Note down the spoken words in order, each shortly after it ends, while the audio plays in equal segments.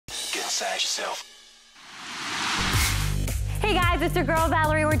Get inside yourself. Hey guys, it's your girl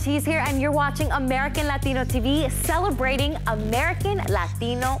Valerie Ortiz here, and you're watching American Latino TV, celebrating American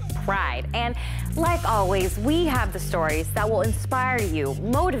Latino pride. And like always, we have the stories that will inspire you,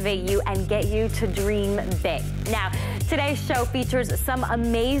 motivate you, and get you to dream big. Now, today's show features some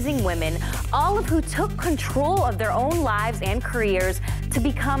amazing women, all of who took control of their own lives and careers to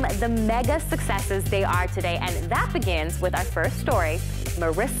become the mega successes they are today. And that begins with our first story,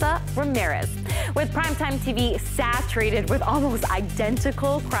 Marisa Ramirez. With primetime TV saturated with almost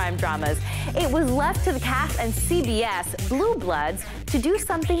identical crime dramas, it was left to the cast and CBS Blue Bloods to do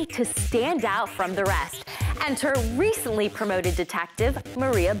something to stand out from the rest. Enter recently promoted detective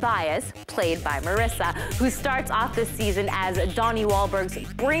Maria Baez, played by Marisa, who starts off this season as Donnie Wahlberg's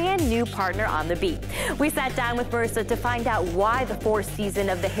brand new partner on the beat. We sat down with Marisa to find out why the fourth season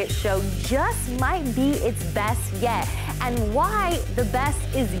of the hit show just might be its best yet, and why the best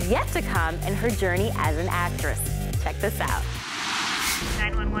is yet to come in her journey as an actress. Check this out.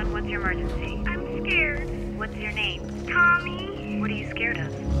 911, what's your emergency? I'm scared. What's your name? Tommy. What are you scared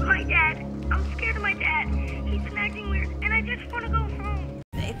of? My dad. I'm scared of my dad. He's been acting weird, and I just want to go home.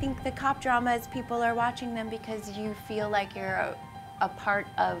 I think the cop dramas, people are watching them because you feel like you're a part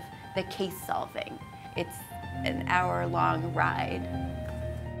of the case solving. It's an hour-long ride.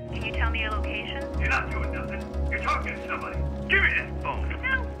 Can you tell me your location? You're not doing nothing. You're talking to somebody. Give me that phone.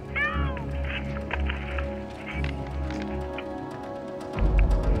 No, no.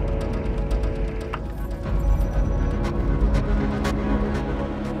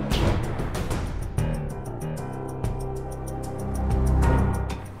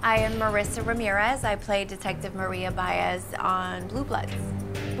 I am Marisa Ramirez. I play Detective Maria Baez on Blue Bloods.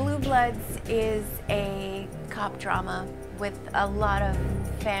 Blue Bloods is a cop drama with a lot of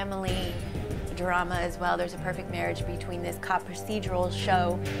family drama as well. There's a perfect marriage between this cop procedural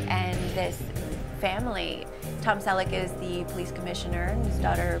show and this family. Tom Selleck is the police commissioner, and his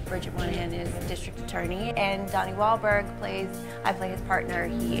daughter Bridget Moynihan is district attorney, and Donnie Wahlberg I play his partner.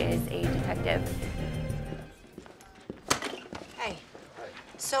 He is a detective. Hey.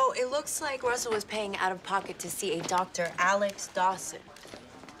 So it looks like Russell was paying out of pocket to see a Dr. Alex Dawson.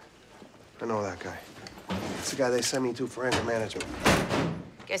 I know that guy. It's the guy they sent me to for anger management.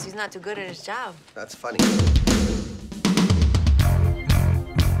 Guess he's not too good at his job. That's funny.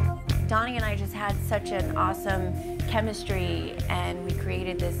 Donnie and I just had such an awesome chemistry, and we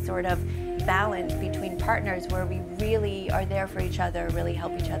created this sort of balance between partners where we really are there for each other, really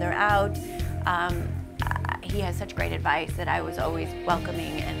help each other out. He has such great advice that I was always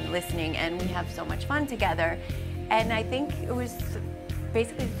welcoming and listening, and we have so much fun together. And I think it was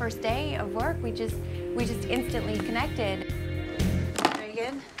basically the first day of work, we just instantly connected. Are you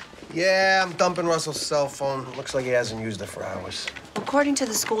good? Yeah, I'm dumping Russell's cell phone. Looks like he hasn't used it for hours. According to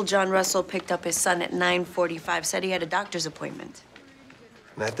the school, John Russell picked up his son at 9:45, said he had a doctor's appointment.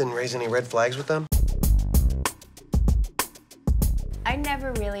 And that didn't raise any red flags with them? I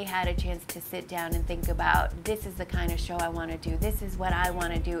never really had a chance to sit down and think about, this is the kind of show I want to do, this is what I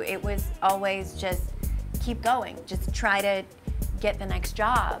want to do. It was always just keep going, just try to get the next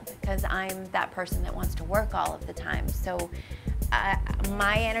job, because I'm that person that wants to work all of the time. So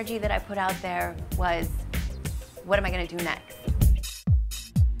my energy that I put out there was, what am I going to do next?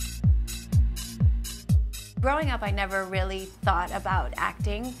 Growing up, I never really thought about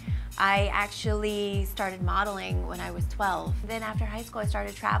acting. I actually started modeling when I was 12. Then after high school, I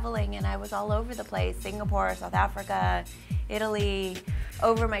started traveling, and I was all over the place, Singapore, South Africa, Italy.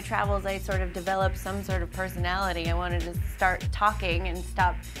 Over my travels, I sort of developed some sort of personality. I wanted to start talking and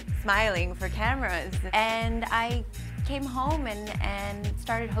stop smiling for cameras. And I came home and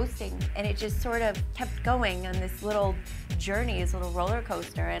started hosting, and it just sort of kept going on this little journey, this little roller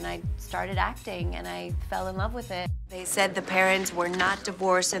coaster, and I started acting, and I fell in love with it. They said the parents were not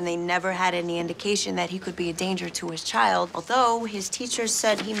divorced, and they never had any indication that he could be a danger to his child, although his teacher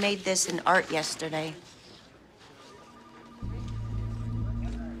said he made this in art yesterday.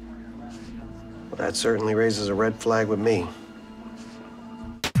 Well, that certainly raises a red flag with me.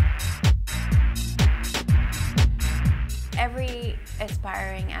 Every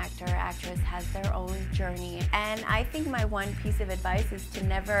aspiring actor or actress has their own journey, and I think my one piece of advice is to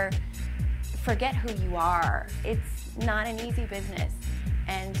never forget who you are. It's not an easy business,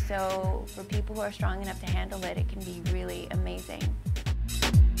 and so for people who are strong enough to handle it, it can be really amazing.